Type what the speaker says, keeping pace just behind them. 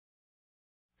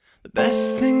The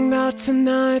best thing about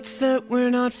tonight's that we're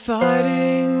not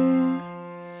fighting.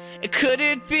 Could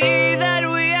it be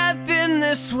that we have been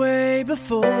this way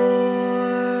before?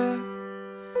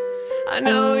 I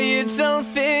know you don't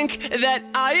think that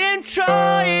I am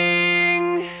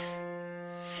trying.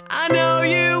 I know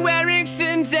you're wearing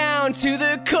thin down to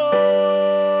the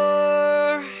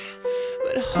core.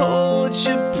 But hold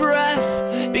your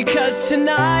breath, because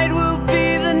tonight will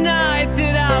be the night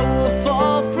that I will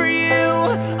fall for you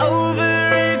over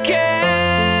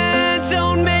again.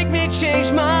 Don't make me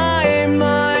change my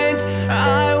mind.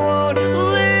 I won't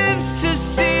live to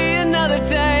see another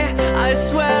day. I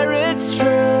swear it's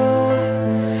true,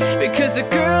 because a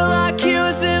girl like you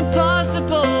is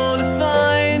impossible to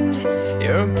find.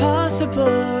 You're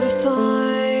impossible to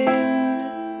find.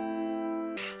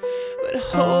 But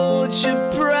hold your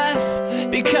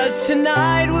breath, because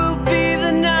tonight will be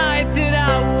the night that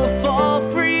I will fall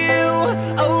for you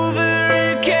over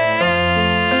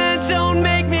again. Don't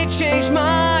make me change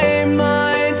my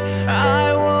mind.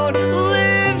 I won't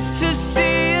live to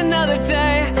see another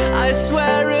day. I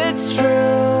swear it's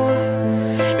true,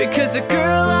 because a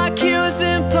girl like you is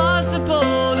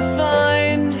impossible to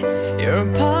find. You're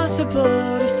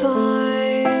impossible to find.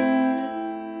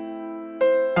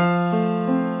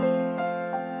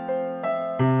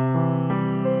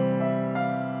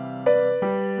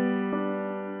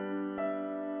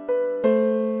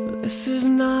 This is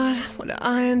not what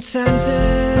I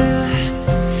intended.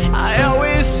 I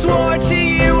always swore to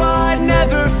you I'd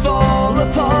never fall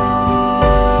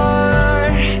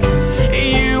apart.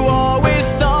 You always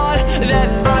thought that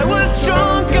I was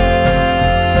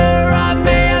stronger. I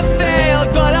may have failed,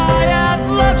 but I have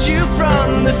loved you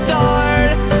from the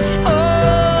start.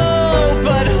 Oh,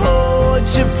 but hold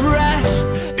your breath,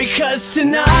 because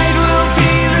tonight will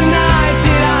be the night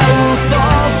that I will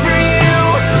fall for you.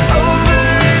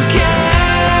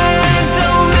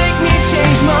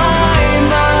 Change my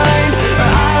mind,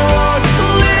 or I won't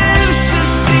live to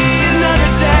see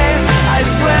another day. I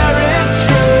swear it's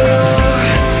true,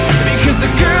 because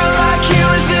a girl like you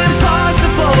is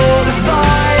impossible to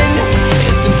find.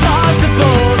 It's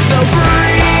impossible, so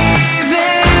breathe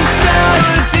in so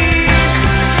deep.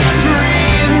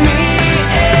 Breathe me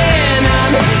in,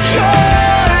 I'm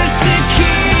yours to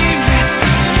keep.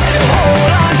 And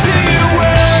hold on to your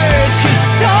words, 'cause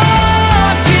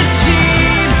talk is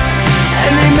cheap.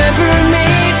 And remember me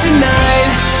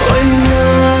tonight when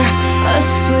you're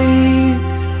asleep,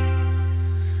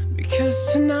 because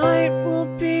tonight will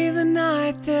be the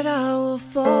night that I will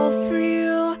fall for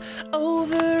you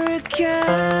over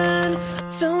again.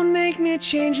 Don't make me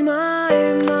change my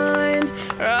mind,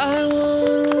 or I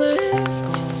won't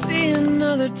live to see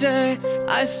another day.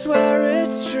 I swear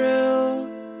it's true,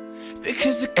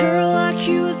 because a girl like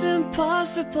you is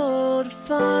impossible to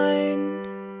find.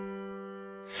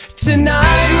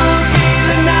 Tonight will be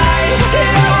the night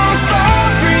that I will fall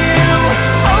for you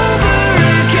over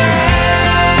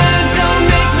again. Don't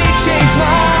make me change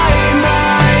my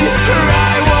mind, or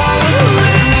I won't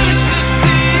live to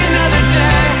see another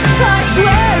day. I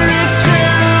swear it's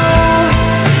true,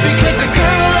 because a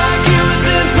girl like you is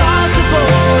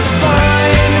impossible to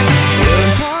find. You're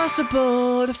impossible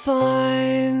to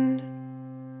find.